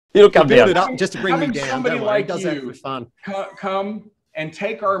It'll come build down. it up just to bring me down. Somebody Don't worry, like he does that you for fun. come and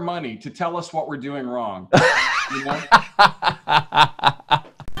take our money to tell us what we're doing wrong. You know?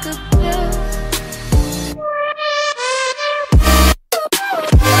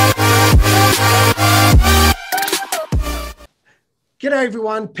 G'day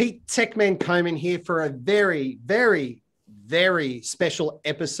everyone, Pete Techman Coman here for a very, very, very special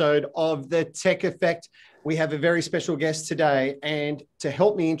episode of The Tech Effect. We have a very special guest today, and to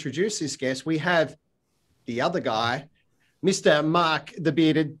help me introduce this guest, we have the other guy, Mr. Mark, the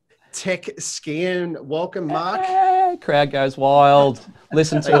bearded tech skiing. Welcome, Mark. Hey, crowd goes wild.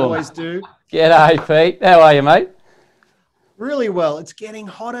 Listen to They him. always do. G'day, Pete. How are you, mate? Really well. It's getting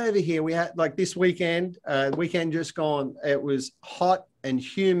hot over here. We had like this weekend, weekend just gone. It was hot and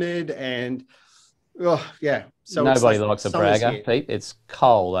humid and yeah. So nobody likes a bragger, Pete. It's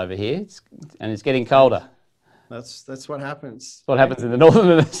cold over here, and it's getting colder. That's what happens. That's what happens in the northern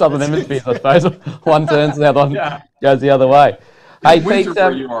and the southern hemispheres, I suppose. One turns, the other one goes the other way. Hey, winter Pete,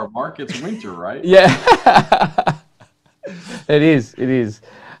 where you are, Mark. It's winter, right? Yeah, it is. It is.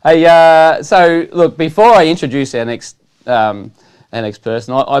 Hey, so look, before I introduce our next person,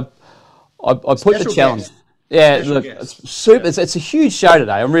 I put the challenge. Guest. Yeah, Special look, guest. it's super. It's a huge show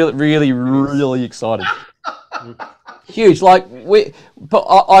today. I'm really excited. Huge. Like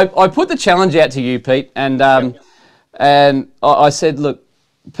I put the challenge out to you, Pete, and I said, look,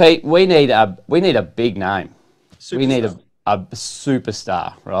 Pete, we need a big name. Superstar. We need a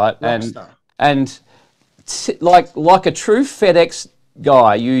superstar, right? Rockstar. And like a true FedEx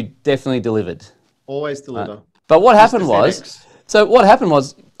guy, you definitely delivered. Always deliver. But what happened was,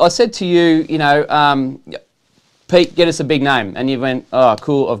 I said to you, you know, Pete, get us a big name. And you went, oh,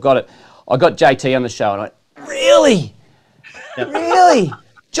 cool, I've got it. I got JT on the show. And I went, really? Yep. Really?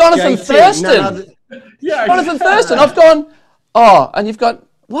 Jonathan JT, Thurston. Jonathan Thurston. I've gone, oh, and you've got,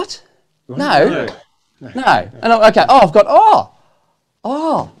 what? No. And I'm, okay, I've got,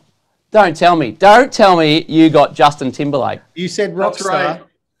 Don't tell me you got Justin Timberlake. You said Rockstar.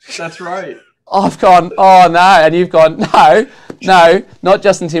 That's right. I've gone, oh no, and you've gone, no, not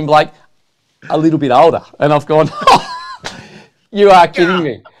Justin Timberlake, a little bit older. And I've gone, you are kidding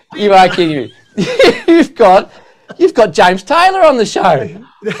me. You are kidding me. You've got James Taylor on the show.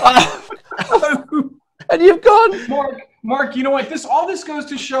 And you've gone, Mark, you know what? All this goes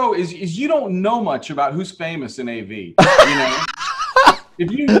to show is you don't know much about who's famous in AV. You know?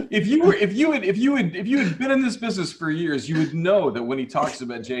 If you had been in this business for years, you would know that when he talks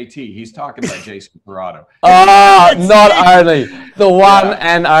about JT, he's talking about Jason Tirado. Not only the one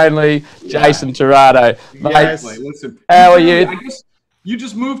and only Jason Tirado. Yes. Mate, Listen, how are you? I guess you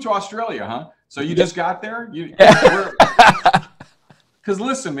just moved to Australia, huh? So you just got there? Because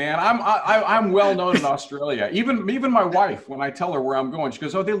listen, man, I'm well known in Australia. Even my wife, when I tell her where I'm going, she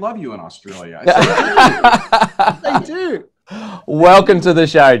goes, "Oh, they love you in Australia." I They do. Welcome to the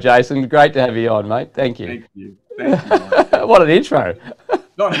show, Jason. Great to have you on, mate. Thank you. Thank you. What an intro.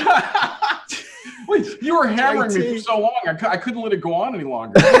 Wait, you were hammering me for so long, I couldn't let it go on any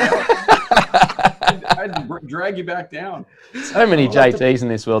longer. I had to drag you back down. So many JTs in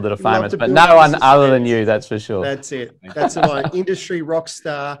this world that are famous, but no one other than you, that's for sure. That's it. That's my industry rock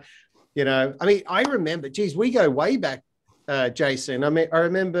star. You know, I mean, I remember, geez, we go way back, Jason. I mean, I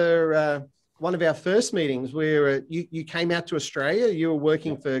remember one of our first meetings where you came out to Australia. You were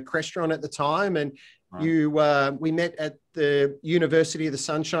working for Crestron at the time, and we met at the University of the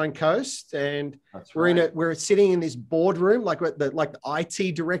Sunshine Coast, and we're sitting in this boardroom, like the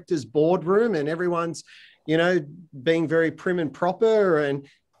IT director's boardroom, and everyone's, you know, being very prim and proper. And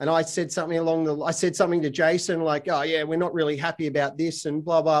I said something to Jason like, oh yeah, we're not really happy about this and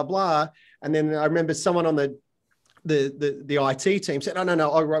blah, blah, blah. And then I remember someone on the IT team said, no,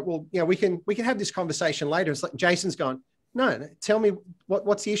 all right, well, you know, we can have this conversation later. It's like Jason's gone, no, tell me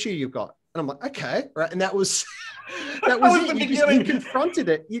what's the issue you've got. And I'm like, okay, right. And that was it. You confronted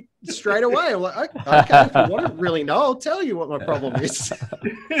it straight away. I'm like, okay, if you want to really know, I'll tell you what my problem is.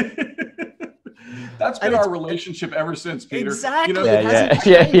 That's been our relationship ever since, Peter. Exactly. You know, it hasn't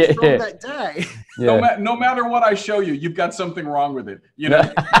changed from that day. Yeah. No matter what I show you, you've got something wrong with it. You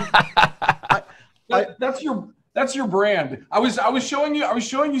know, that's your brand. I was showing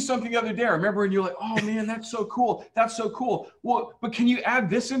you something the other day. I remember, and you're like, "Oh man, that's so cool. That's so cool." Well, but can you add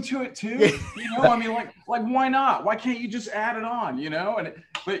this into it too? You know, I mean, like why not? Why can't you just add it on? You know,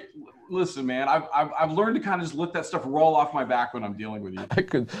 but listen, man, I've learned to kind of just let that stuff roll off my back when I'm dealing with you.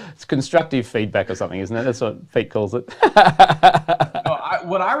 It's constructive feedback or something, isn't it? That's what Pete calls it.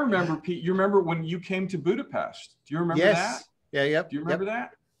 What I remember, Pete, you remember when you came to Budapest? Do you remember that? Yeah, yep. Do you remember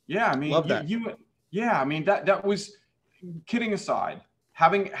that? Yeah, I mean, Love that. Yeah, I mean, that was, kidding aside,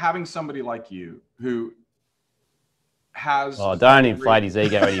 having somebody like you who has. Oh, don't inflate his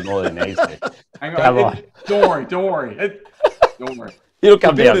ego any more than he needs to. Hang on. Don't worry. Don't worry. He'll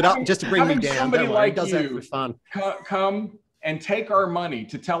come down. Build it up just to bring me Having down. somebody Don't worry. like He does that you for fun. come and take our money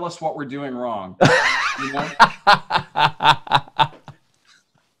to tell us what we're doing wrong. You know?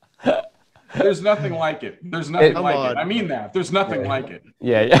 There's nothing like it. There's nothing like it. I mean that. There's nothing like it.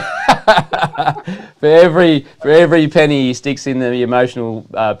 Yeah. for every penny he sticks in the emotional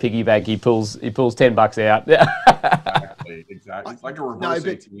piggy bank, he pulls $10 out. Exactly. It's like a reverse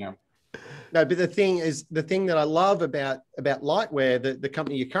ATM. No, but the thing that I love about Lightware, the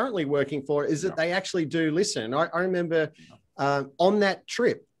company you're currently working for, is that they actually do listen. I remember on that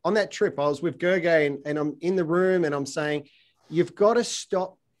trip, I was with Gergely and I'm in the room and I'm saying, you've got to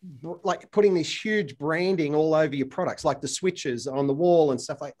stop like putting this huge branding all over your products, like the switches on the wall and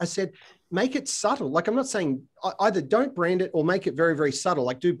stuff like. I said, make it subtle. Like, I'm not saying either don't brand it or make it very, very subtle,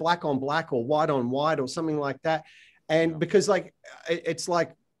 like do black on black or white on white or something like that. And because like, it's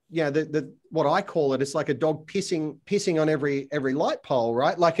like, yeah, the what I call it, it's like a dog pissing on every light pole,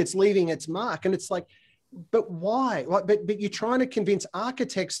 right? Like it's leaving its mark. And it's like, but why? But you're trying to convince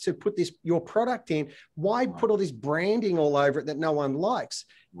architects to put your product in. Why put all this branding all over it that no one likes?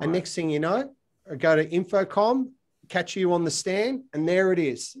 Right. And next thing you know, I go to Infocom, catch you on the stand, and there it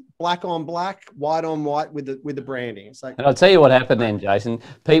is, black on black, white on white with the branding. It's like, and I'll tell you what happened then, Jason.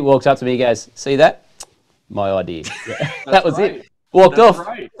 Pete walks up to me, he goes, "See that? My idea." That was it. Walked off.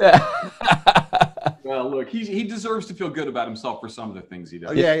 Right. Well, look, he deserves to feel good about himself for some of the things he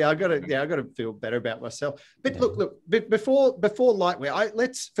does. Yeah, I gotta feel better about myself. But look, before Lightware,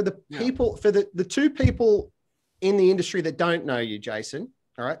 let's for the people, for the two people in the industry that don't know you, Jason.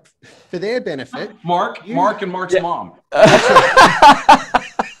 All right, for their benefit, Mark and Mark's mom.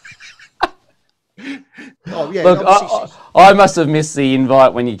 Oh yeah. Look, I must have missed the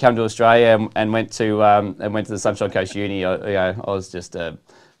invite when you come to Australia and went to the Sunshine Coast Uni. I was just I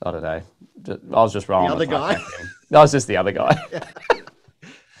don't know. I was just wrong. The other guy. I was just the other guy.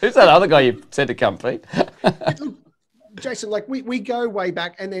 Who's that other guy you said to come, Pete? Jason, like we go way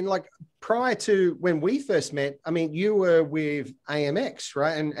back, and then like prior to when we first met, I mean, you were with AMX,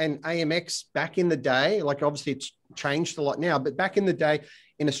 right? And AMX back in the day, like obviously it's changed a lot now, but back in the day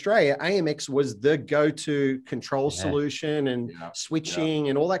in Australia, AMX was the go-to control solution and switching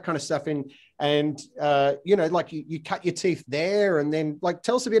and all that kind of stuff. And you know, like you cut your teeth there, and then like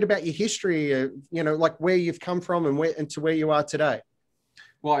tell us a bit about your history, you know, like where you've come from and to where you are today.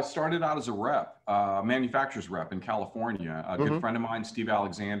 Well, I started out as a rep, manufacturer's rep in California. A good friend of mine, Steve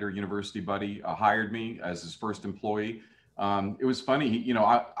Alexander, university buddy, hired me as his first employee. It was funny, you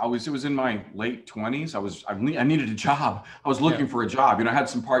know, it was in my late 20s. I needed a job. I was looking for a job. You know, I had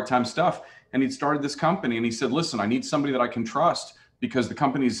some part-time stuff, and he'd started this company, and he said, "Listen, I need somebody that I can trust because the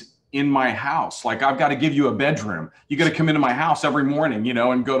company's in my house. Like, I've got to give you a bedroom. You got to come into my house every morning, you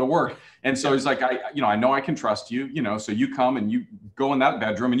know, and go to work." And so he's like, I know I can trust you, you know, so you come and you go in that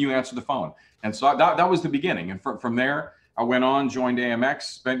bedroom and you answer the phone. And so that was the beginning. And from there, I went on, joined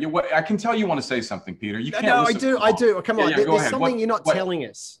AMX. But I can tell you want to say something, Peter. You can't. No, I do. Come on. There's something you're not telling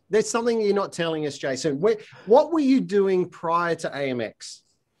us. There's something you're not telling us, Jason. What were you doing prior to AMX?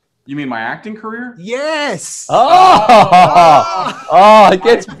 You mean my acting career? Yes. It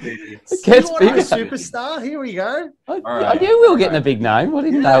gets bigger. Superstar. Here we go. I knew we were getting a big name. I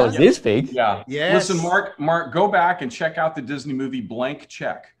didn't know it was this big. Yeah. Yes. Listen, Mark, go back and check out the Disney movie Blank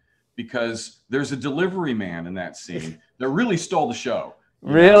Check, because there's a delivery man in that scene that really stole the show.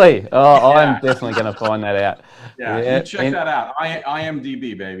 Really? Oh, I'm definitely going to find that out. Yeah. You check that out.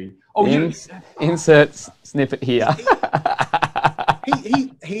 IMDb, baby. Oh, insert snippet here.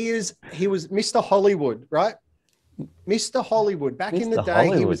 He was Mr. Hollywood, right? Mr. Hollywood. Back in the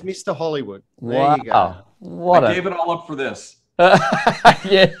day, he was Mr. Hollywood. There you go. I gave it all up for this.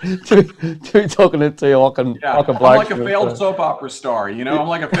 Yeah, two talking to two like a bloke. I'm like a failed soap opera star, you know. I'm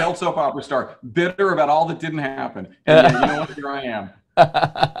like a failed soap opera star, bitter about all that didn't happen. And you know what? Here I am.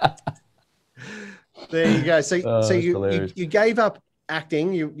 There you go. So you gave up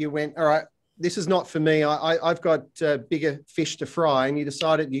acting. You went, all right, this is not for me. I've got bigger fish to fry. And you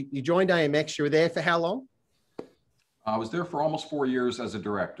decided you joined AMX. You were there for how long? I was there for almost 4 years as a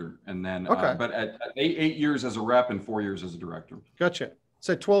director, and then but at 8 years as a rep and 4 years as a director. Gotcha.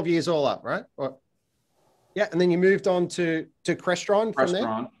 So 12 years all up, right? Yeah, and then you moved on to Crestron from there?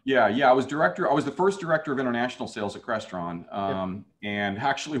 Crestron. Yeah. I was the first director of international sales at Crestron. And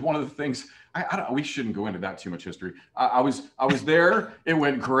actually one of the things, I don't, we shouldn't go into that too much history. I was there. It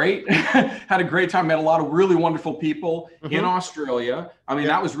went great. Had a great time. Met a lot of really wonderful people in Australia. I mean,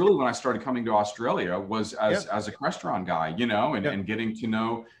 that was really when I started coming to Australia, was as a Crestron guy, you know, and getting to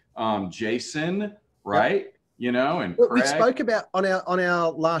know Jason, right? You know, and what we spoke about on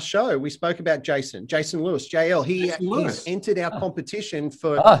our last show, we spoke about Jason Lewis, JL. He's entered our competition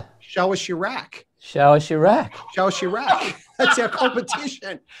for Show Us Your Rack. Show us your rack. Show us your rack. That's our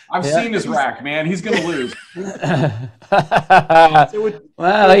competition. I've seen his rack, man. He's going to lose.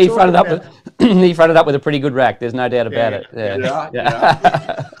 Well, he fronted up with he fronted up with a pretty good rack. There's no doubt about it.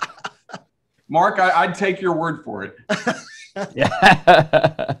 Yeah. Mark, I'd take your word for it.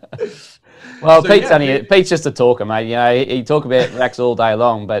 Well, so, Pete's just a talker, mate. You know, he talk about racks all day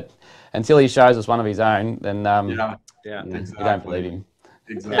long, but until he shows us one of his own, then exactly. We don't believe him.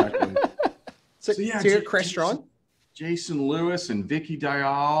 Exactly. So you're at Crestron. Jason Lewis and Vicky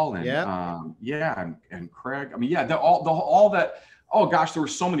Dial and and Craig. I mean, all that. Oh gosh, there were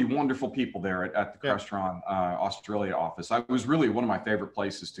so many wonderful people there at the Crestron Australia office. It was really one of my favorite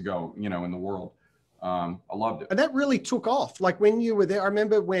places to go, you know, in the world. I loved it. And that really took off. Like when you were there, I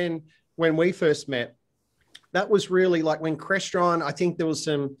remember when we first met, that was really like when Crestron, I think there was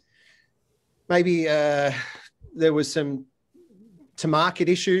some, maybe there was some to market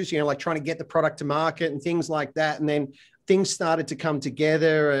issues, you know, like trying to get the product to market and things like that. And then things started to come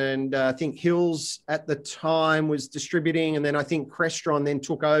together. And I think Hills at the time was distributing. And then I think Crestron then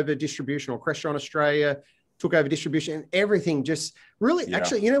took over distribution, or Crestron Australia took over distribution, and everything just really,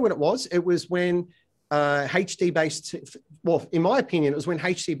 actually, you know what it was? It was when HD-based, well, in my opinion, it was when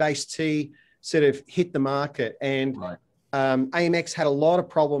HD-based tea sort of hit the market, and AMX had a lot of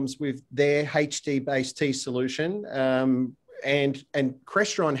problems with their HD-based tea solution, and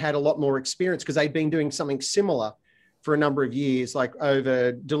Crestron had a lot more experience because they'd been doing something similar for a number of years, like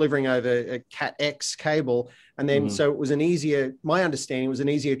delivering over a Cat X cable. And then, so it was my understanding was an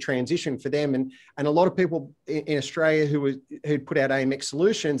easier transition for them. And a lot of people in Australia who'd put out AMX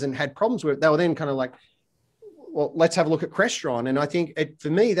solutions and had problems with it, they were then kind of like, well, let's have a look at Crestron. And I think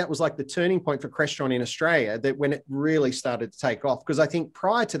for me, that was like the turning point for Crestron in Australia, that when it really started to take off, because I think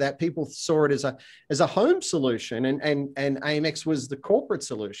prior to that, people saw it as a home solution, and AMX was the corporate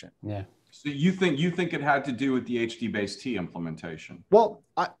solution. Yeah. So you think it had to do with the HD-based T implementation? Well,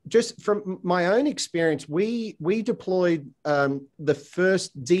 just from my own experience, we deployed the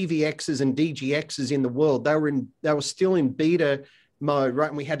first DVXs and DGXs in the world. They were still in beta mode, right?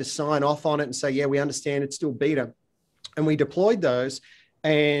 And we had to sign off on it and say, yeah, we understand it's still beta. And we deployed those,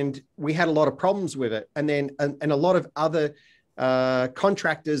 and we had a lot of problems with it. And then and a lot of other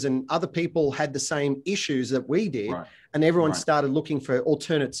contractors and other people had the same issues that we did. Right. And everyone started looking for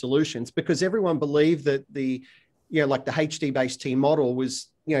alternate solutions, because everyone believed that like the HD-based T model was,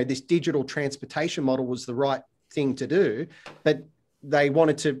 this digital transportation model was the right thing to do, but they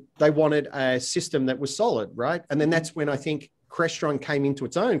wanted a system that was solid, right? And then that's when I think Crestron came into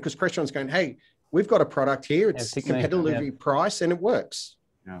its own, because Crestron's going, hey, we've got a product here, it's competitively priced and it works.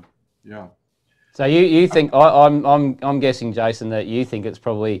 Yeah. So you think, I'm guessing, Jason, that you think it's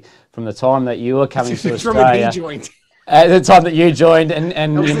probably from the time that you were coming to Australia. At the time that you joined,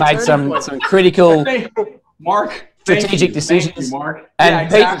 and you made some critical strategic decisions, Mark. And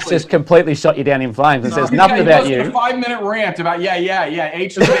Pete's just completely shot you down in flames and says nothing about you. A 5-minute rant about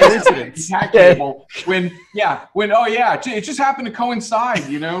incidents. Cable. It just happened to coincide,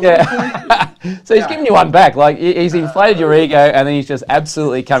 you know. Yeah. So he's giving you one back, like he's inflated your ego, and then he's just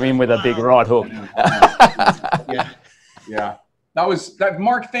absolutely come in with a big right hook. Yeah.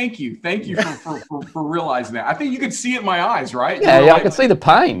 Mark, thank you for realizing that. I think you could see it in my eyes, right? Yeah, I could see the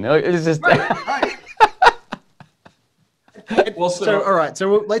pain. It's just right. Well, so all right,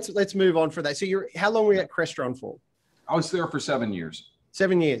 so let's move on for that. So how long were you at Crestron for? I was there for 7 years.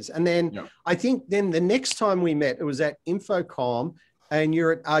 7 years, and then I think then the next time we met, it was at Infocom, and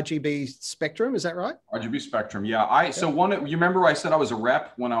you're at RGB Spectrum, is that right? RGB Spectrum, yeah. So you remember I said I was a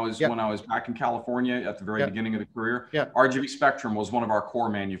rep when I was back in California at the very beginning of the career? Yeah. RGB Spectrum was one of our core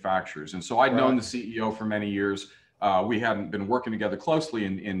manufacturers, and so I'd known the CEO for many years. We hadn't been working together closely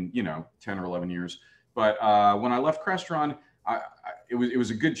in 10 or 11 years. But when I left Crestron, it was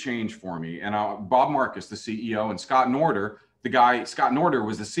a good change for me. And Bob Marcus, the CEO, and Scott Norder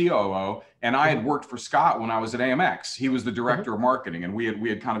was the COO, and I had worked for Scott when I was at AMX. He was the director of marketing, and we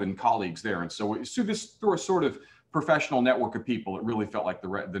had kind of been colleagues there. And so through a sort of professional network of people, it really felt like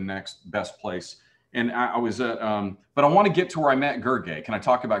the next best place And I was at, but I want to get to where I met Gergely. Can I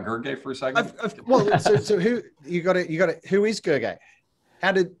talk about Gergely for a second? Well, so who you got it? Who is Gergely?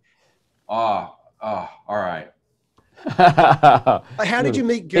 How did? All right. How did you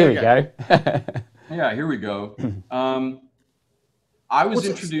meet Gergely? Here we go. Yeah, here we go. I was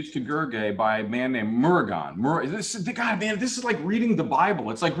introduced to Gergely by a man named Murugan. This is the guy, man. This is like reading the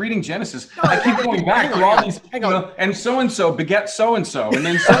Bible. It's like reading Genesis. I keep going back through all these, and so and so beget so and so, and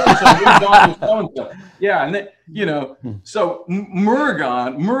then so and so moves on with so and so. Yeah, and then so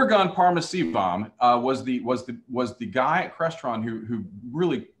Murugan Paramasivam was the guy at Crestron who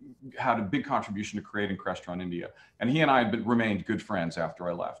really had a big contribution to creating Crestron India, and he and I had remained good friends after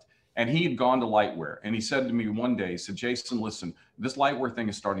I left. And he had gone to Lightware, and he said to me one day, he said, Jason, listen, this Lightware thing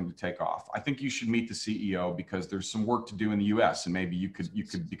is starting to take off. I think you should meet the CEO because there's some work to do in the US, and maybe you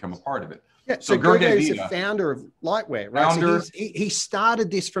could become a part of it. Yeah, so Gergely is the founder of Lightware, right? Founder, so he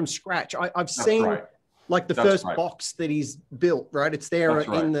started this from scratch. I've seen like the first box that he's built, right? It's there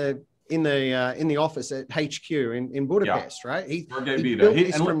in the office at HQ in Budapest, right? He built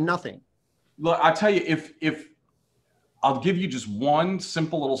this from nothing. Look, I tell you, if I'll give you just one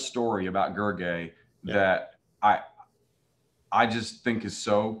simple little story about Gergely that I just think is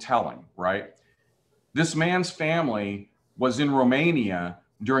so telling, right? This man's family was in Romania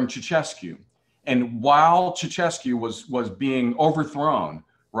during Ceausescu. And while Ceausescu was being overthrown,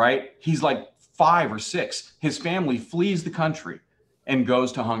 right? He's like 5 or 6. His family flees the country and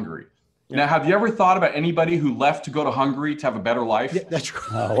goes to Hungary. Yeah. Now, have you ever thought about anybody who left to go to Hungary to have a better life? Yeah, that's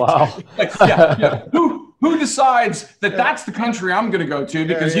right. Oh, wow. Yeah. Who decides that that's the country I'm going to go to?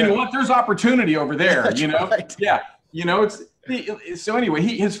 Because you know what? There's opportunity over there, Right. Yeah. So anyway,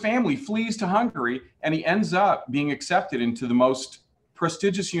 his family flees to Hungary, and he ends up being accepted into the most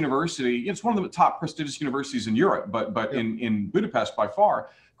prestigious university. It's one of the top prestigious universities in Europe, but in Budapest by far.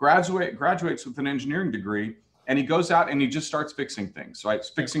 Graduates with an engineering degree, and he goes out and he just starts fixing things, right?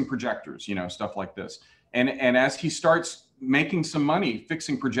 Fixing projectors, stuff like this. And as he starts making some money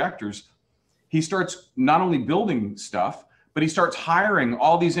fixing projectors, he starts not only building stuff, but he starts hiring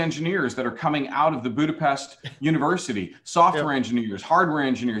all these engineers that are coming out of the Budapest University, software engineers, hardware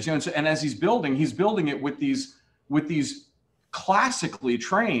engineers, and as he's building it with these classically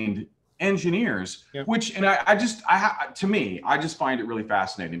trained enginerers, which, and I just find it really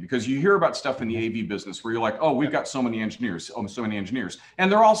fascinating because you hear about stuff in the AV business where you're like, oh, we've got so many engineers,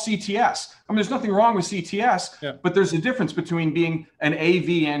 and they're all CTS. I mean, there's nothing wrong with CTS, but there's a difference between being an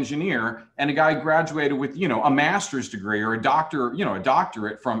AV engineer and a guy graduated with, a master's degree or a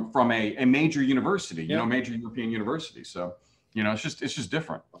doctorate from a major university, major European university. So, it's just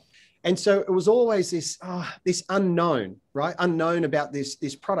different. And so it was always this unknown, right? Unknown about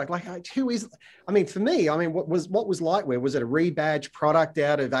this product. Like, who is? I mean, for me, what was Lightware? Was it a rebadged product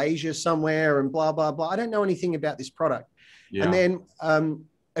out of Asia somewhere and blah blah blah? I don't know anything about this product. Yeah. And then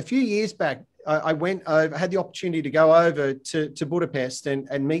a few years back, I went over. I had the opportunity to go over to Budapest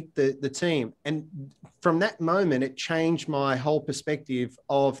and meet the team. And from that moment, it changed my whole perspective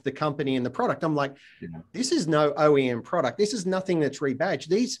of the company and the product. I'm like, this is no OEM product. This is nothing that's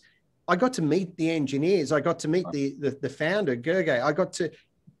rebadged. I got to meet the engineers. I got to meet the founder, Gergely. I got to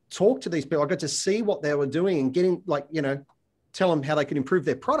talk to these people. I got to see what they were doing and getting, tell them how they could improve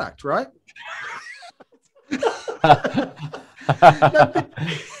their product, right?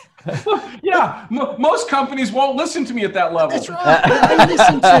 Most companies won't listen to me at that level. That's right. They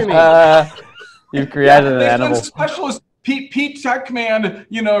listen to me. You've created an animal. Specialist Pete Techman,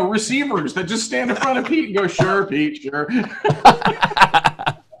 receivers that just stand in front of Pete and go, sure, Pete, sure.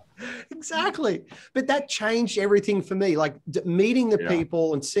 Exactly. But that changed everything for me. Like meeting the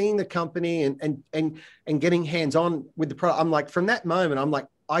people and seeing the company and getting hands-on with the product. I'm like, from that moment, I'm like,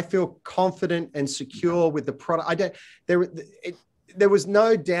 I feel confident and secure with the product. There was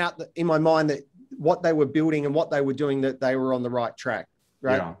no doubt in my mind that what they were building and what they were doing, that they were on the right track.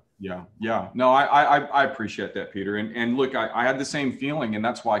 Right. Yeah. No, I appreciate that, Peter. And look, I had the same feeling, and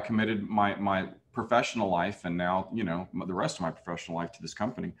that's why I committed my professional life and now, the rest of my professional life to this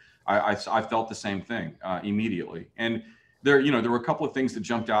company. I felt the same thing immediately. And there were a couple of things that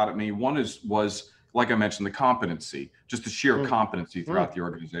jumped out at me. One was, like I mentioned, the competency, just the sheer competency throughout the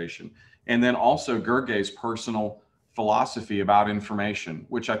organization. And then also Gergely's personal philosophy about information,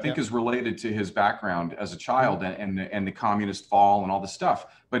 which I think is related to his background as a child and the communist fall and all this stuff.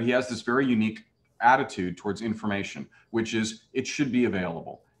 But he has this very unique attitude towards information, which is it should be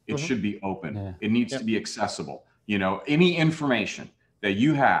available. It should be open. Yeah. It needs to be accessible. Any information that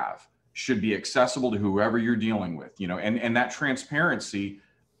you have should be accessible to whoever you're dealing with, and that transparency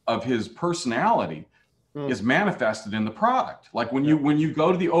of his personality is manifested in the product. Like when you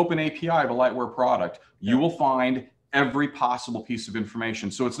go to the open API of a Lightware product, you will find every possible piece of information.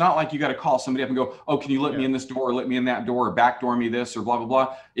 So it's not like you got to call somebody up and go, oh, can you let me in this door, or let me in that door, or backdoor me this, or blah blah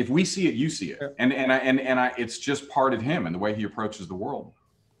blah. If we see it, you see it, and it's just part of him and the way he approaches the world.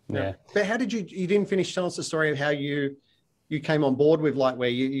 Yeah. But how did you didn't finish telling us the story of how you came on board with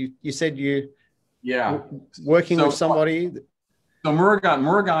Lightware? You said you working with somebody. So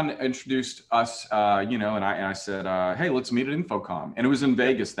Murugan introduced us, you know, and I said, hey, let's meet at InfoComm, and it was in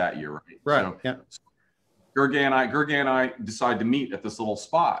Vegas that year, right? Right. So, Gergely and I decide to meet at this little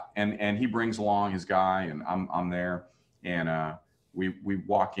spot, and he brings along his guy, and I'm there, and we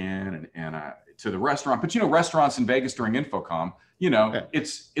walk in and to the restaurant. But you know, restaurants in Vegas during InfoComm, you know,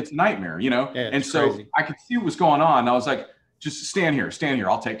 it's a nightmare, you know. And so crazy. I could see what was going on. And I was like, just stand here,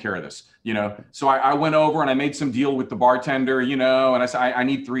 I'll take care of this, you know. So I went over and I made some deal with the bartender, you know, and I said, I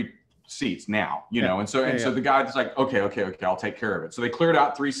need 3 seats now, you know. And so so the guy's like, okay, I'll take care of it. So they cleared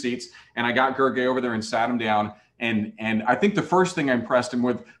out 3 seats, and I got Gergely over there and sat him down. And I think the first thing I impressed him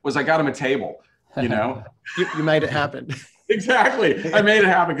with was I got him a table, you know. You made it happen. Exactly. I made it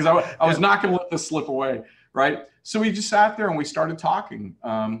happen because I was not going to let this slip away, right? So we just sat there and we started talking.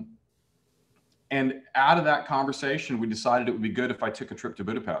 And out of that conversation, we decided it would be good if I took a trip to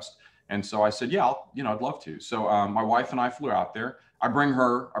Budapest. And so I said, yeah, I'd love to. So my wife and I flew out there. I bring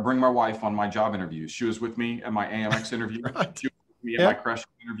my wife on my job interviews. She was with me at my AMX interview. Right. She was with me at my Crush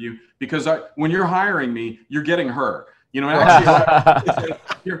interview. Because when you're hiring me, you're getting her. You know, actually,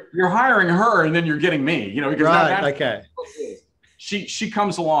 you're hiring her, and then you're getting me. You know, because she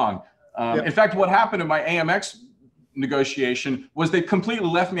comes along. In fact, what happened in my AMX negotiation was they completely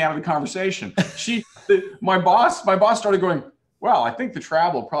left me out of the conversation. My boss started going, well, I think the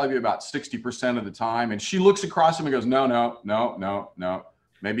travel will probably be about 60% of the time. And she looks across him and goes, no,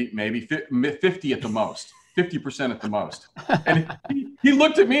 maybe 50 at the most, 50% at the most. And he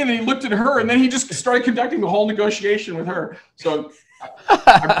looked at me and then he looked at her, and then he just started conducting the whole negotiation with her. So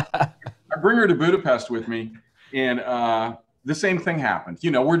I bring her to Budapest with me, and the same thing happened.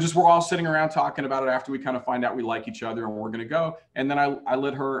 You know, we're all sitting around talking about it after we kind of find out we like each other and we're going to go. And then I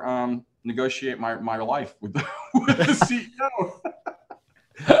let her negotiate my life with the CEO.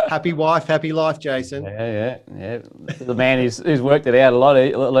 Happy wife, happy life, Jason. Yeah. The man who's worked it out a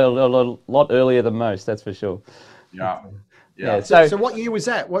lot earlier than most. That's for sure. Yeah. So what year was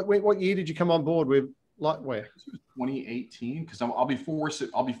that? What year did you come on board with Lightware? 2018, because I'll be 4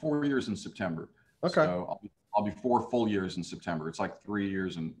 years in September. Okay. So I'll be 4 full years in September. It's like 3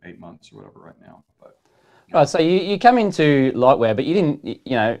 years and 8 months or whatever right now. But right, so you come into Lightware, but you didn't.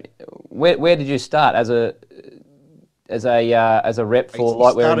 You know, where did you start as a rep for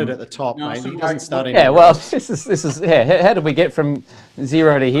Lightware? He started at the top, mate. He doesn't start anywhere. Yeah, well, this is how did we get from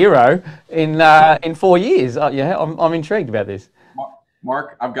 0 to hero in 4 years? I'm intrigued about this.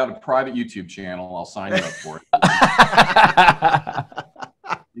 Mark, I've got a private YouTube channel. I'll sign you up for it.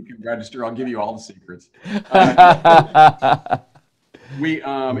 You can register. I'll give you all the secrets.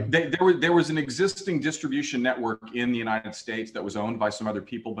 There was an existing distribution network in the United States that was owned by some other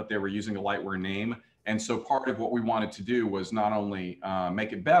people, but they were using the Lightware name. And so part of what we wanted to do was not only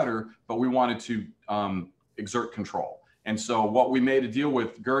make it better, but we wanted to exert control. And so what we made a deal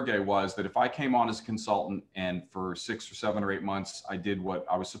with Gergely was that if I came on as a consultant and for 6 or 7 or 8 months, I did what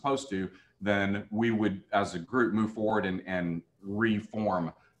I was supposed to, then we would, as a group, move forward and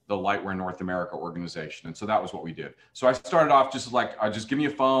reform the Lightware North America organization. And so that was what we did. So I started off just like, just give me a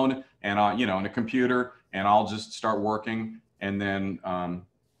phone and, and a computer, and I'll just start working. And then,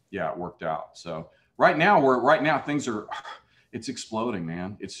 it worked out. So right now things are, it's exploding,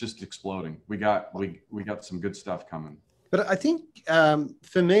 man. It's just exploding. We got some good stuff coming. But I think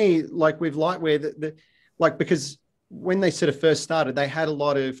for me, like with Lightware, because when they sort of first started, they had a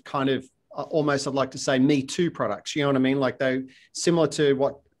lot of kind of almost, I'd like to say, Me Too products. You know what I mean? Like they similar to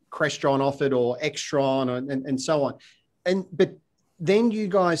what Crestron offered or Extron and so on. But then you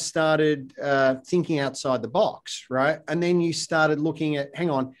guys started thinking outside the box, right? And then you started looking at, hang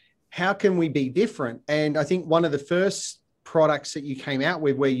on, how can we be different? And I think one of the first products that you came out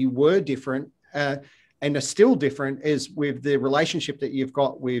with where you were different and are still different is with the relationship that you've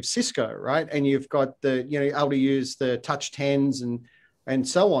got with Cisco, right? And you've got the, able to use the Touch 10s and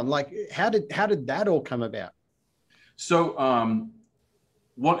so on. Like, how did that all come about? So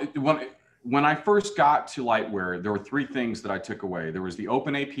when I first got to Lightware, there were 3 things that I took away. There was the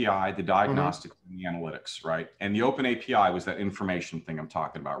open API, the diagnostics, and the analytics, right? And the open API was that information thing I'm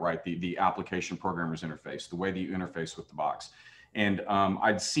talking about, right? The application programmer's interface, the way that you interface with the box. And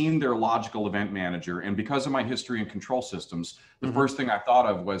I'd seen their logical event manager. And because of my history in control systems, the first thing I thought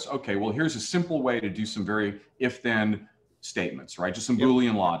of was, okay, well, here's a simple way to do some very if-then statements, right? Just some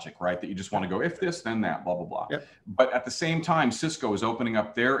Boolean logic, right? That you just want to go if this, then that, blah, blah, blah. But at the same time, Cisco was opening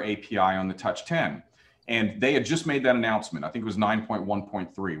up their API on the Touch 10. And they had just made that announcement. I think it was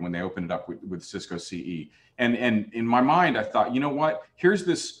 9.1.3 when they opened it up with Cisco CE. And in my mind, I thought, you know what? Here's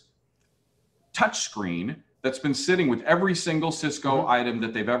this touch screen that's been sitting with every single Cisco item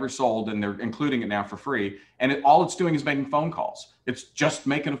that they've ever sold, and they're including it now for free. And all it's doing is making phone calls. It's just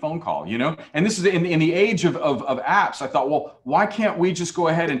making a phone call, you know? And this is in the age of apps. I thought, well, why can't we just go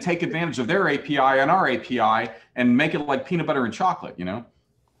ahead and take advantage of their API and our API and make it like peanut butter and chocolate, you know?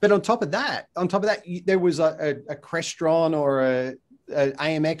 But on top of that, there was a Crestron or a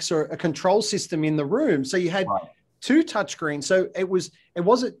AMX or a control system in the room. So you had two touchscreens. So there was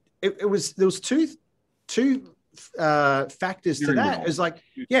two factors to that. It's like,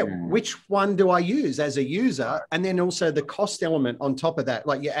 which one do I use as a user? And then also the cost element on top of that,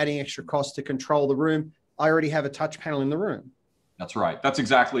 like you're adding extra cost to control the room. I already have a touch panel in the room. That's right. That's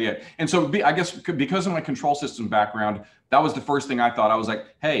exactly it. And so I guess because of my control system background, that was the first thing I thought. I was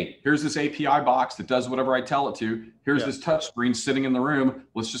like, hey, here's this API box that does whatever I tell it to. Here's this touch screen sitting in the room.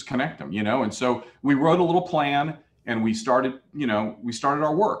 Let's just connect them, you know? And so we wrote a little plan and we started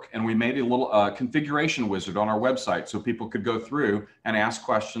our work, and we made a little configuration wizard on our website so people could go through and ask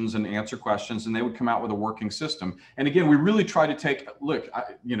questions and answer questions, and they would come out with a working system. And again, we really try to take, look,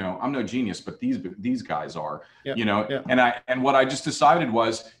 I'm no genius, but these guys are, and what I just decided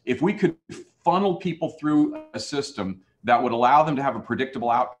was if we could funnel people through a system that would allow them to have a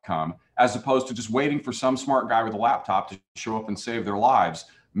predictable outcome, as opposed to just waiting for some smart guy with a laptop to show up and save their lives,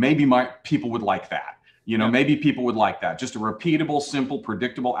 maybe people would like that. Maybe people would like that. Just a repeatable, simple,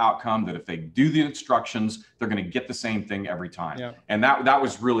 predictable outcome that if they do the instructions, they're going to get the same thing every time. Yeah. And that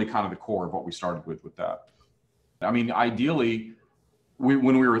was really kind of the core of what we started with that. I mean, ideally,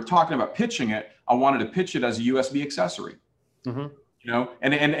 when we were talking about pitching it, I wanted to pitch it as a USB accessory. And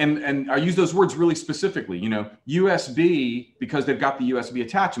I use those words really specifically, USB, because they've got the USB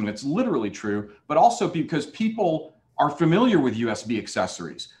attachment. It's literally true, but also because people are familiar with USB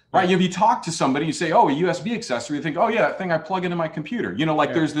accessories. Right. If you talk to somebody, you say, oh, a USB accessory, you think, oh, yeah, that thing I plug into my computer.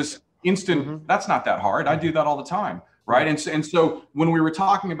 There's this instant, that's not that hard. I do that all the time. Right. And so when we were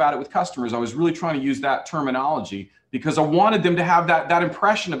talking about it with customers, I was really trying to use that terminology because I wanted them to have that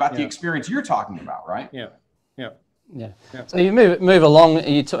impression about the experience you're talking about. Right. Yeah. So you move along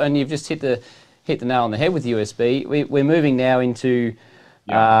and you've just hit the nail on the head with USB. We're moving now into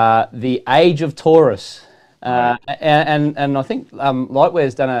the age of Taurus. And I think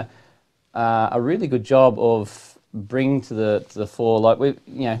Lightware's done a really good job of bringing to the fore. Like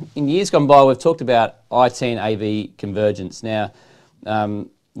in years gone by, we've talked about IT and AV convergence. Now,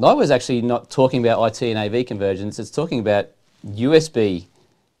 Lightware's actually not talking about IT and AV convergence. It's talking about USB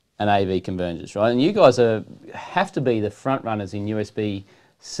and AV convergence, right? And you guys have to be the front runners in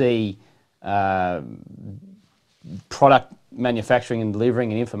USB-C product manufacturing and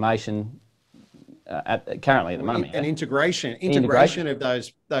delivering and information. Currently at the moment, and integration of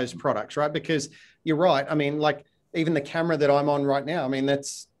those products, right? Because you're right. I mean, like even the camera that I'm on right now, I mean,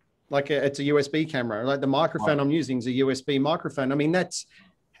 that's like it's a USB camera. Like the microphone I'm using is a USB microphone. I mean, that's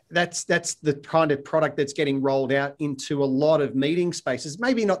the kind of product that's getting rolled out into a lot of meeting spaces.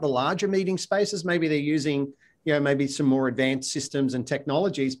 Maybe not the larger meeting spaces. Maybe they're using, maybe some more advanced systems and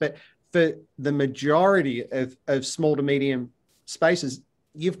technologies. But for the majority of small to medium spaces,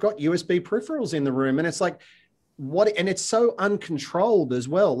 you've got USB peripherals in the room, and it's like, and it's so uncontrolled as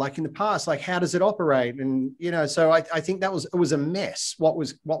well. Like in the past, like how does it operate? And so I think it was a mess. What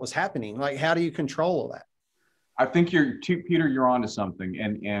was happening? Like, how do you control all that? I think Peter, you're onto something.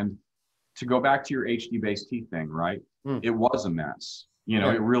 And to go back to your HD-based thing, right? It was a mess.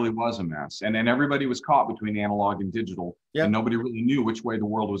 It really was a mess. And everybody was caught between analog and digital, and nobody really knew which way the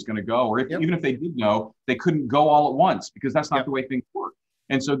world was going to go. Or even if they did know, they couldn't go all at once because that's not the way things work.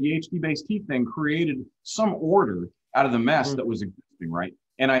 And so the HD-based thing created some order out of the mess that was existing, right?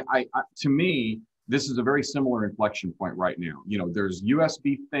 And to me, this is a very similar inflection point right now. There's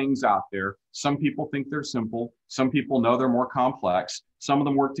USB things out there. Some people think they're simple. Some people know they're more complex. Some of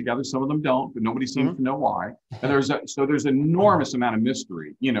them work together. Some of them don't, but nobody seems to know why. And there's enormous amount of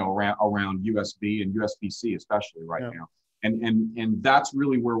mystery, around USB and USB-C, especially right now. And that's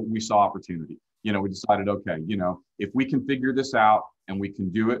really where we saw opportunity. We decided, okay, if we can figure this out and we can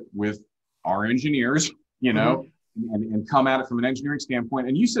do it with our engineers, and come at it from an engineering standpoint.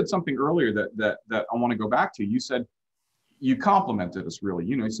 And you said something earlier that I want to go back to. You said you complimented us really.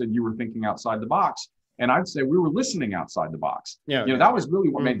 You said you were thinking outside the box. And I'd say we were listening outside the box. Yeah. You know, that was really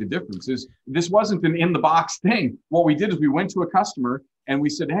what made the difference. Is this wasn't an in the box thing. What we did is we went to a customer and we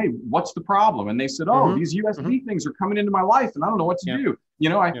said, hey, what's the problem? And they said, oh, these USB things are coming into my life and I don't know what to do. You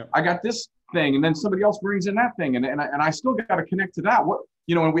know, I got this thing and then somebody else brings in that thing and I still got to connect to that. What,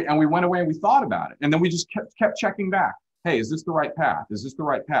 you know, and we went away and we thought about it. And then we just kept checking back. Hey, is this the right path? Is this the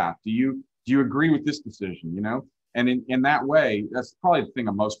right path? Do you agree with this decision? You know, and in that way, that's probably the thing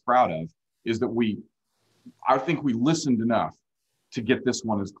I'm most proud of, is that I think we listened enough to get this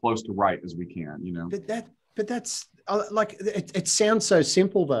one as close to right as we can, you know. But that's like, it sounds so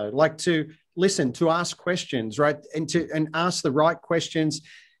simple though, like to listen, to ask questions, right? And ask the right questions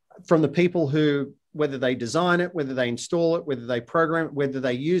from the people who, whether they design it, whether they install it, whether they program it, whether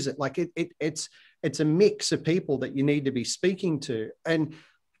they use it, like it's a mix of people that you need to be speaking to. And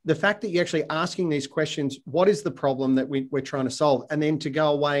the fact that you're actually asking these questions, what is the problem that we're trying to solve? And then to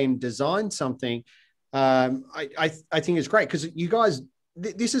go away and design something, I think is great, because you guys,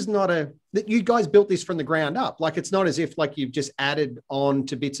 this is not you guys built this from the ground up. Like, it's not as if like you've just added on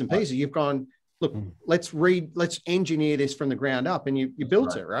to bits and pieces. You've gone, look, let's engineer this from the ground up, and you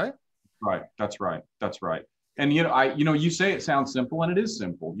built it, right? Right. That's right. That's right. And, you know, you say it sounds simple, and it is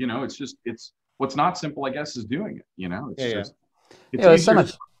simple. You know, it's what's not simple, I guess, is doing it. You know, it's there's so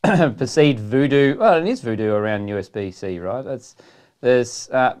much perceived voodoo. Well, it is voodoo around USB-C, right?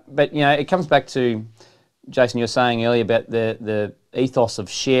 But you know, it comes back to, Jason, you were saying earlier about the ethos of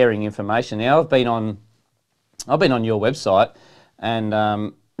sharing information. Now, I've been on your website, and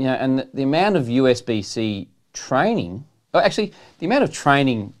you know, and the amount of USB-C training, actually, the amount of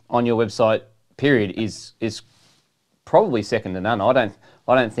training on your website, period, is probably second to none. I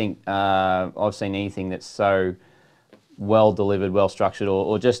don't think I've seen anything that's so well delivered, well structured,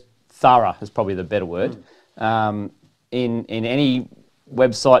 or just thorough is probably the better word. In any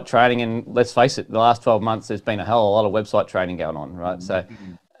website training, and let's face it, the last 12 months there's been a hell of a lot of website training going on, right? So,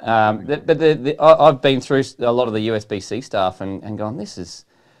 I've been through a lot of the USB-C stuff and gone, this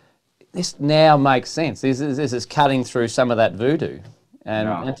now makes sense. This is cutting through some of that voodoo,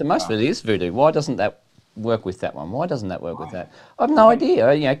 and to most of it is voodoo. Why doesn't that work with that one? Why doesn't that work with that? I have no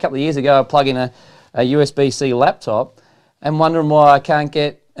idea. You know, a couple of years ago, I plug in a USB-C laptop and wondering why I can't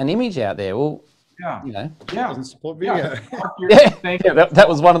get an image out there. Well, you know, it doesn't support video. That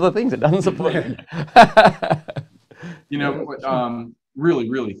was one of the things. It doesn't support video. You know, really,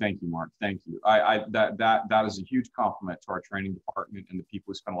 really, thank you, Mark. Thank you. That is a huge compliment to our training department and the people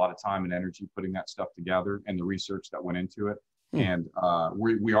who spent a lot of time and energy putting that stuff together, and the research that went into it. And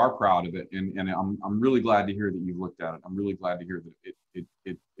we are proud of it, and I'm really glad to hear that you've looked at it. I'm really glad to hear that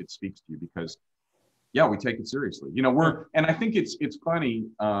it speaks to you, because we take it seriously. You know, and I think it's funny.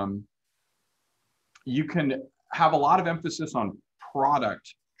 You can have a lot of emphasis on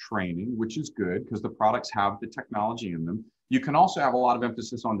product training, which is good because the products have the technology in them. You can also have a lot of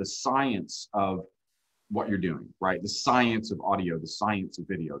emphasis on the science of what you're doing, right? The science of audio, the science of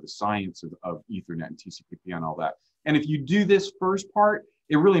video, the science of Ethernet and TCP/IP and all that. And if you do this first part,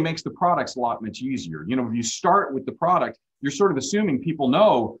 it really makes the products a lot much easier. You know, if you start with the product, you're sort of assuming people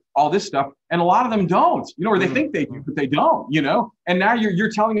know all this stuff, and a lot of them don't, you know, or they think they do, but they don't, you know, and now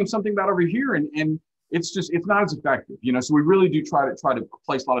you're telling them something about over here, and it's not as effective, you know. So we really do try to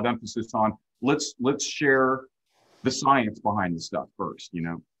place a lot of emphasis on let's share the science behind the stuff first, you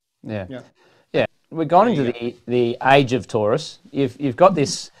know. Yeah. We're going into the age of Taurus. You've got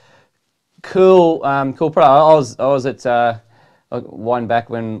this cool product. I was at one back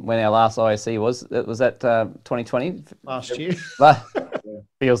when our last ISC was that 2020 last year.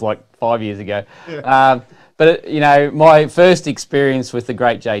 Feels like 5 years ago. But you know, my first experience with the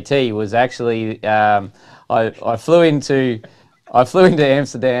great JT was actually I flew into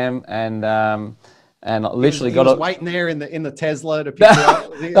Amsterdam and literally he was waiting there in the Tesla to pick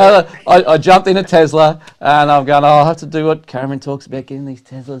you up. I jumped in a Tesla and I'm going, I have to do what Coman talks about, getting these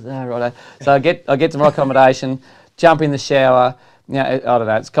Teslas. Right. So I get to my accommodation, jump in the shower. You know, I don't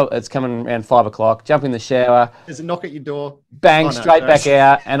know, it's coming around 5 o'clock. Jump in the shower. There's a knock at your door. Bang, straight back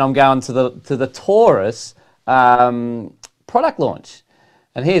out, and I'm going to the Taurus product launch.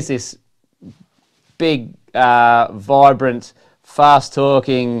 And here's this big, vibrant,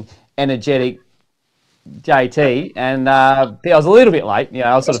 fast-talking, energetic JT, and I was a little bit late. You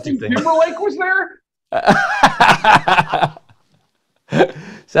know, I was sort of 15. Timberlake was there.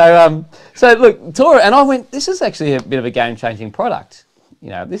 So look, Taurus, and I went, this is actually a bit of a game-changing product. You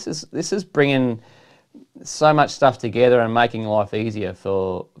know, this is bringing so much stuff together and making life easier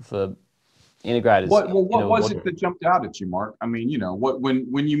for integrators. What was it that jumped out at you, Mark? I mean, you know,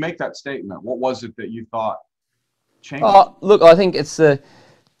 when you make that statement, what was it that you thought changed? Oh, look, I think it's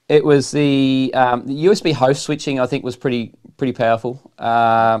It was the USB host switching. I think was pretty powerful.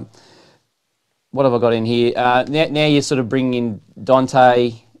 What have I got in here? Now you're sort of bringing in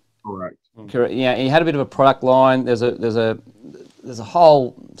Dante. Correct. Yeah, he had a bit of a product line. There's a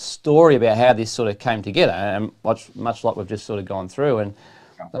whole story about how this sort of came together, and much like we've just sort of gone through. And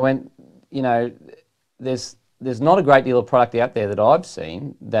I went, you know, there's not a great deal of product out there that I've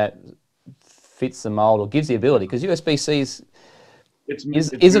seen that fits the mold or gives the ability, because USB-C is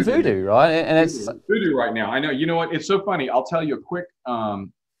a voodoo, right? And it's voodoo right now. I know. You know what? It's so funny. I'll tell you a quick.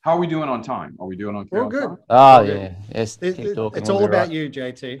 How are we doing on time? Are we doing okay? We're good. Time? Oh yeah, yes. It's all about you,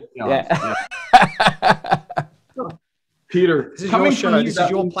 JT. Yeah. Peter, this is your show. This is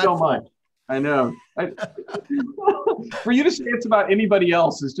your platform. I know. For you to say it's about anybody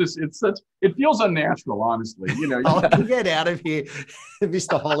else is just it feels unnatural, honestly. You know. Get out of here,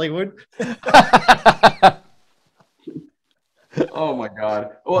 Mr. Hollywood. Oh my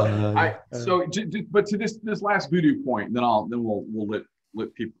God. Well, but to this last voodoo point, then we'll let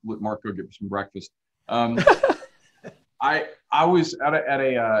Marco get some breakfast. I was at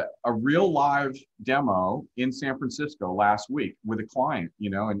a real live demo in San Francisco last week with a client, you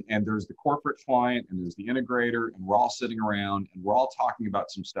know, and there's the corporate client and there's the integrator, and we're all sitting around and we're all talking about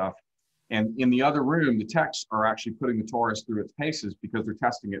some stuff. And in the other room, the techs are actually putting the Taurus through its paces because they're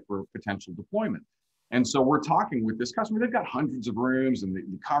testing it for potential deployment. And so we're talking with this customer. They've got hundreds of rooms and the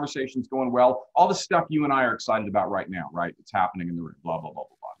conversation's going well. All the stuff you and I are excited about right now, right? It's happening in the room, blah, blah, blah,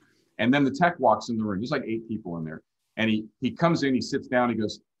 blah, blah. And then the tech walks in the room. There's like 8 people in there. And he comes in, he sits down, he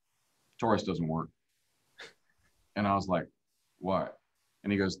goes, Taurus doesn't work. And I was like, what?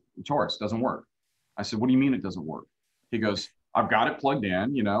 And he goes, Taurus doesn't work. I said, what do you mean it doesn't work? He goes, I've got it plugged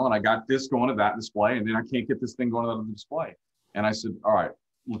in, you know, and I got this going to that display, and then I can't get this thing going to the other display. And I said, all right,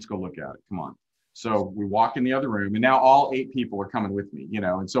 let's go look at it. Come on. So we walk in the other room, and now all 8 people are coming with me, you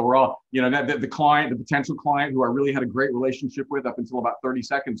know, and so we're all, you know, the client, the potential client who I really had a great relationship with up until about 30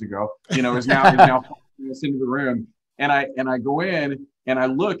 seconds ago, you know, is now following us into the room. And I go in and I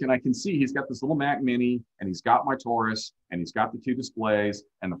look and I can see he's got this little Mac Mini, and he's got my Taurus, and he's got the 2 displays.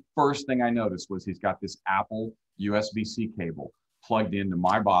 And the first thing I noticed was he's got this Apple USB-C cable plugged into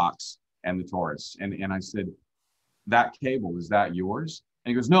my box and the Taurus. And I said, that cable, is that yours?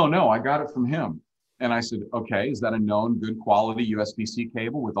 And he goes, no, I got it from him. And I said, okay, is that a known good quality USB-C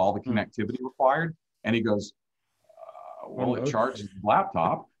cable with all the connectivity required? And he goes, well, it charges the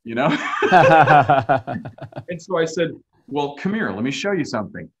laptop, you know? And so I said, well, come here, let me show you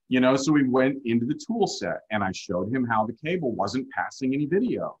something. You know, so we went into the tool set and I showed him how the cable wasn't passing any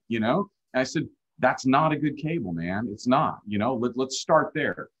video, you know? And I said, that's not a good cable, man. It's not, you know, let's start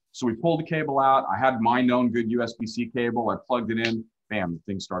there. So we pulled the cable out. I had my known good USB-C cable. I plugged it in. Bam, the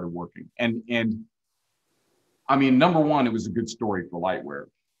thing started working. And I mean, number one, it was a good story for Lightware,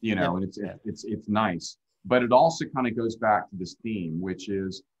 you know, and it's nice. But it also kind of goes back to this theme, which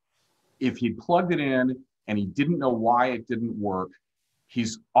is if he plugged it in and he didn't know why it didn't work,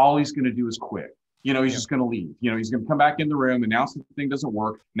 all he's going to do is quit. You know, he's just going to leave. You know, he's going to come back in the room, and now the thing doesn't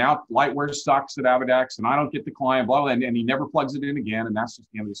work. Now Lightware sucks at Avadex, and I don't get the client, blah, blah, and he never plugs it in again, and that's just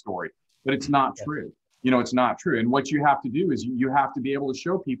the end of the story. But it's not true. You know, it's not true. And what you have to do is you have to be able to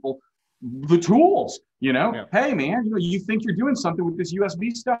show people the tools, you know, hey man, you know, you think you're doing something with this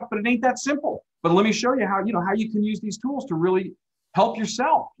USB stuff, but it ain't that simple. But let me show you how you can use these tools to really help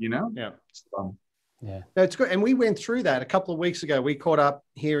yourself, you know? Yeah. So, no, it's good. And we went through that a couple of weeks ago. We caught up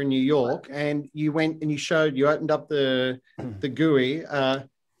here in New York, and you went and you opened up the GUI,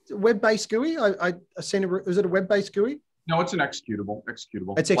 web-based GUI. I seen was it a web-based GUI? No, it's an executable. It's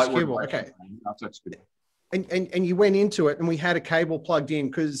executable. Okay. That's executable. And you went into it, and we had a cable plugged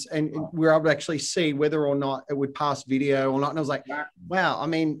in and we were able to actually see whether or not it would pass video or not. And I was like, wow, I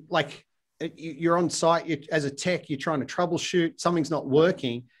mean, like you're on site, as a tech, you're trying to troubleshoot, something's not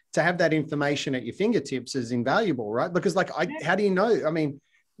working. To have that information at your fingertips is invaluable, right? Because how do you know? I mean,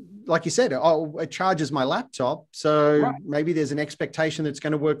 like you said, it charges my laptop. So maybe there's an expectation that's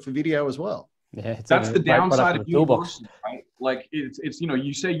going to work for video as well. Yeah, that's the downside of universal, right? Like it's you know,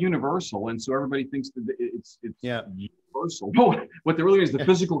 you say universal, and so everybody thinks that it's universal. But what there really is, the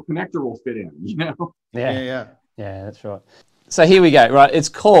physical connector will fit in, you know? Yeah, that's right. So here we go, right? It's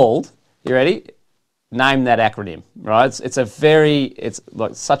called, you ready? Name that acronym, right? It's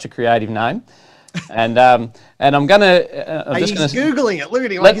like such a creative name. And I'm gonna. He's googling it. Look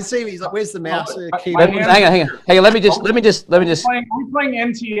at him. I can see him. He's like, "Where's the mouse?" Hang on. Let me just. Are we playing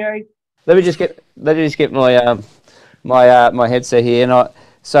NTA? Let me just get my my headset here. And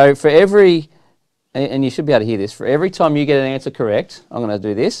so for every, and you should be able to hear this. For every time you get an answer correct, I'm going to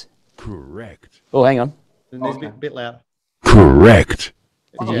do this. Correct. Oh, hang on. A bit loud. Correct.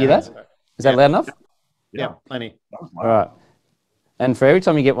 Did you hear that? Is that loud enough? Yeah, plenty. That was All right. And for every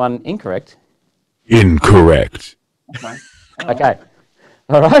time you get one incorrect. Incorrect. Okay. Okay.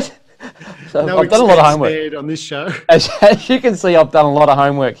 All right. So No I've done a lot of homework. expense spared on this show. As you can see, I've done a lot of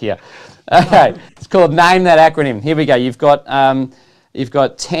homework here. Okay. It's called Name That Acronym. Here we go. You've got 10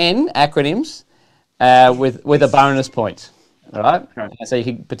 acronyms with a bonus point. All right. Okay. So you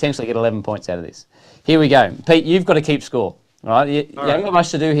could potentially get 11 points out of this. Here we go. Pete, you've got to keep score. All right. You haven't got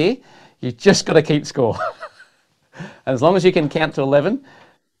much to do here. You just got to keep score. As long as you can count to 11,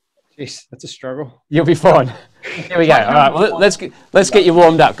 Jeez, that's a struggle. you'll be fine. Here we go. All right. Well, let's get you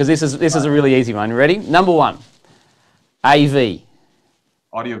warmed up because this is a really easy one. Ready? Number 1. AV.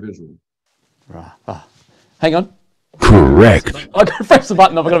 Audiovisual. Right. Oh. Hang on. Correct. I got to press the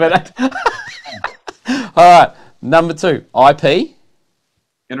button. I forgot about that. All right. Number 2. IP.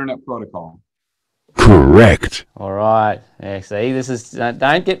 Internet protocol. Correct. All right. Yeah, see, this is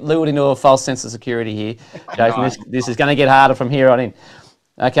don't get lured into a false sense of security here, Jason. This is going to get harder from here on in.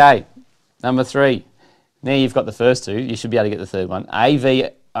 Okay. Number 3. Now you've got the first 2. You should be able to get the third one.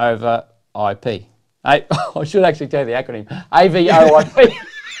 AV over IP. I should actually tell you the acronym. AVOIP.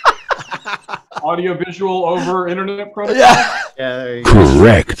 Audiovisual over internet protocol. Yeah. Yeah, there you go.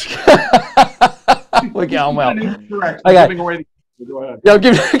 Correct. We're going well. Correct. Okay. Giving away go ahead. Yeah, I'm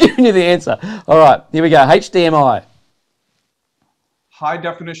giving you the answer. All right. Here we go. HDMI. High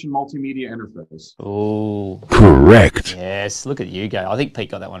definition multimedia interface. Oh. Correct. Yes. Look at you go. I think Pete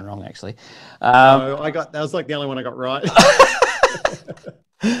got that one wrong actually. Oh, that was like the only one I got right.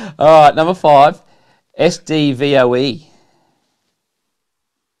 All right. Number 5. SDVOE.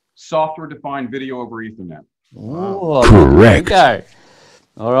 Software defined video over Ethernet. Oh, Correct. Here we go.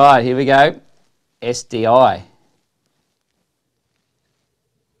 All right, here we go. SDI.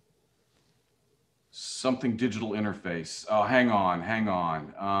 Something digital interface. Oh, hang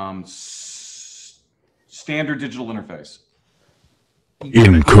on. Standard digital interface.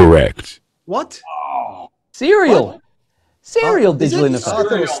 Incorrect. What? Oh, Serial. Serial digital Oh, I interface.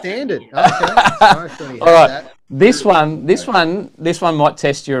 thought it was standard. Okay. Sorry for you. All right. This one might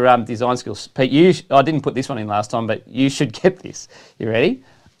test your design skills. Pete, I didn't put this one in last time, but you should get this. You ready?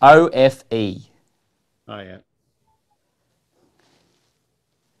 OFE. Oh, yeah.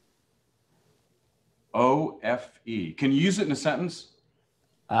 OFE. Can you use it in a sentence?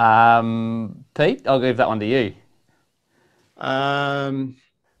 Pete, I'll give that one to you.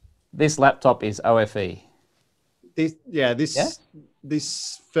 This laptop is OFE.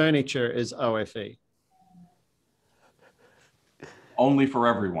 This furniture is OFE. Only for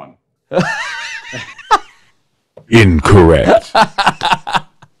everyone. Incorrect. All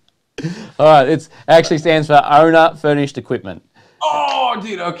right, it actually stands for owner furnished equipment. Oh,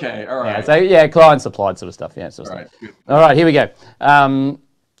 dude. Okay. All right. Yeah, so client supplied sort of stuff. Yeah, sort of All right. stuff. Good. All right, here we go.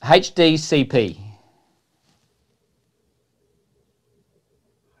 HDCP.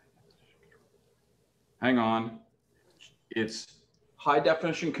 Hang on. It's high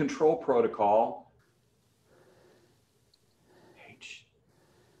definition control protocol.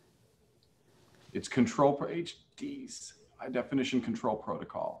 It's control for HDs. High definition control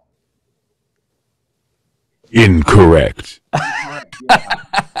protocol. Incorrect.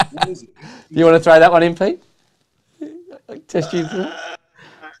 What is it? Do you want to throw that one in, Pete? Test you through.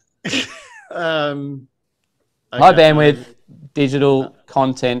 High bandwidth digital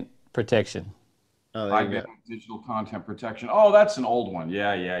content protection. Oh, High there you go. bandwidth digital content protection. Oh, that's an old one.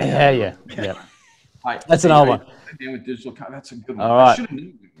 Yeah. Yeah. That's an old one. High bandwidth digital. That's a good one. All right. I should have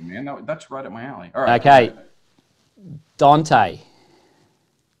known that, man. That's right up my alley. All right. Okay. Dante.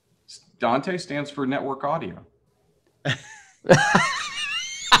 Dante stands for network audio.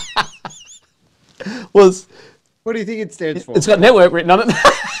 Was What do you think it stands for? it's got network written on it.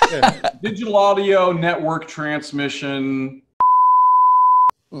 Yeah. Digital audio network transmission.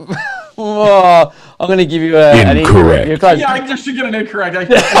 Oh, I'm going to give you an Incorrect. You're close. Yeah, I just should get an incorrect. I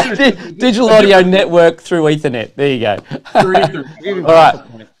Digital audio network through Ethernet. There you go. should- All right.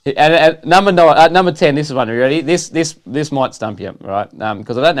 And number 10. This is one. Are you ready? This might stump you, right?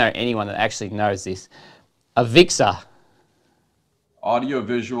 Because I don't know anyone that actually knows this. A VIXA. Audio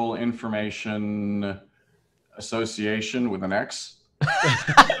Visual Information Association with an X.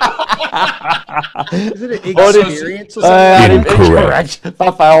 Is it an experience or something? Incorrect.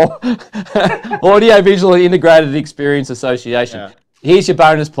 Audio Visual Integrated Experience Association. Yeah. Here's your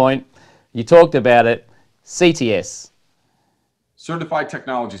bonus point. You talked about it. CTS. Certified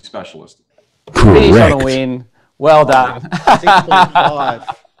Technology Specialist. Finish on a Correct. win. Well done.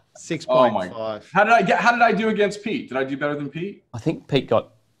 6.5. 6.5. Oh my God. How did I do against Pete? Did I do better than Pete? I think Pete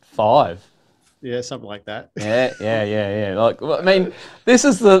got 5. Yeah, something like that. Yeah. Like, well, I mean, this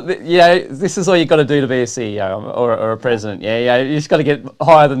is this is all you got to do to be a CEO or a president. Yeah. You just got to get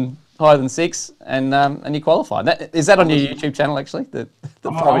higher than 6, and you qualify. Is that on your YouTube channel actually?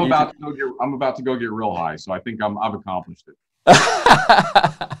 I'm about to go get real high, so I think I've accomplished it.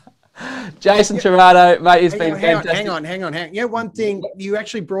 Jason Tirado, mate, it's been fantastic. Hang on. Yeah, one thing you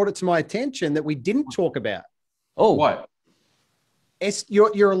actually brought it to my attention that we didn't talk about. Oh, what?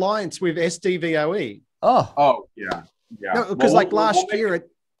 Your alliance with SDVOE. Oh, yeah. No, because last year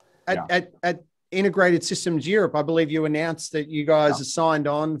at Integrated Systems Europe, I believe you announced that you guys are signed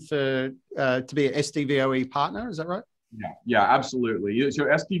on for to be an SDVOE partner. Is that right? Yeah, absolutely. So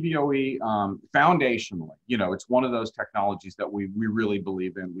SDVOE, foundationally, it's one of those technologies that we really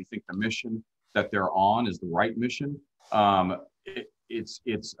believe in. We think the mission that they're on is the right mission. I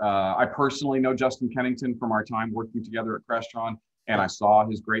personally know Justin Kennington from our time working together at Crestron, and I saw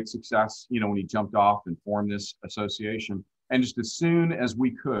his great success, when he jumped off and formed this association. And just as soon as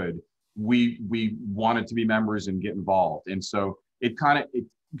we could, we wanted to be members and get involved. And so it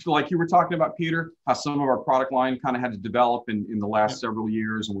like you were talking about, Peter, how some of our product line kind of had to develop in the last several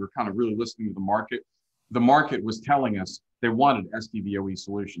years, and we were kind of really listening to the market. The market was telling us they wanted SDVOE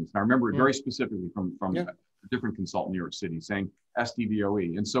solutions. And I remember it very specifically from a different consultant in New York City saying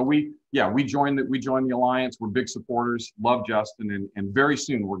SDVOE. And so we joined the alliance. We're big supporters, love Justin, and very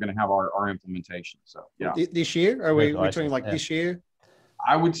soon we're going to have our implementation. So This year? Are we talking this year?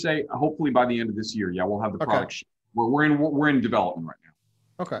 I would say hopefully by the end of this year, we'll have the product. We're in development right now.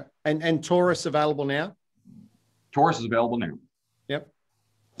 Okay. And Taurus available now? Taurus is available now. Yep.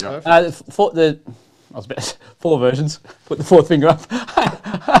 4 versions. Put the 4th finger up.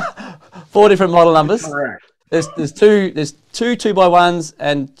 4 different model numbers. Correct. There's two 2x1s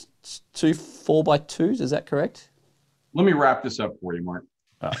and 2 4x2s. Is that correct? Let me wrap this up for you, Mark.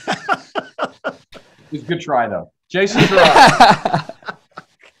 It's a good try, though. Jason Tirado.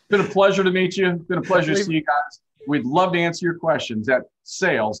 It's been a pleasure to meet you. It's been a pleasure to see you guys. We'd love to answer your questions at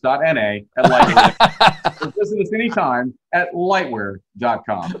sales.na@lightware. Visit us anytime at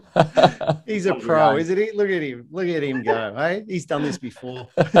lightware.com. He's a pro, isn't he? Look at him. Look at him go. Hey, he's done this before.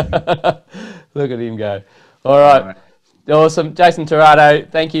 Look at him go. All right. Awesome. Jason Tirado,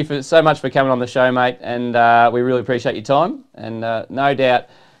 thank you so much for coming on the show, mate. And we really appreciate your time. And no doubt,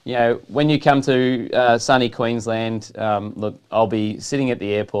 when you come to sunny Queensland, look, I'll be sitting at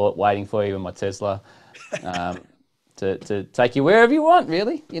the airport waiting for you in my Tesla. To take you wherever you want,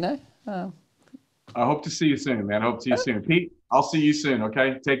 really, I hope to see you soon, man. I hope to see you soon. Pete, I'll see you soon,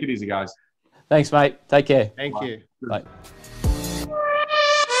 okay? Take it easy, guys. Thanks, mate. Take care. Thank you. Bye.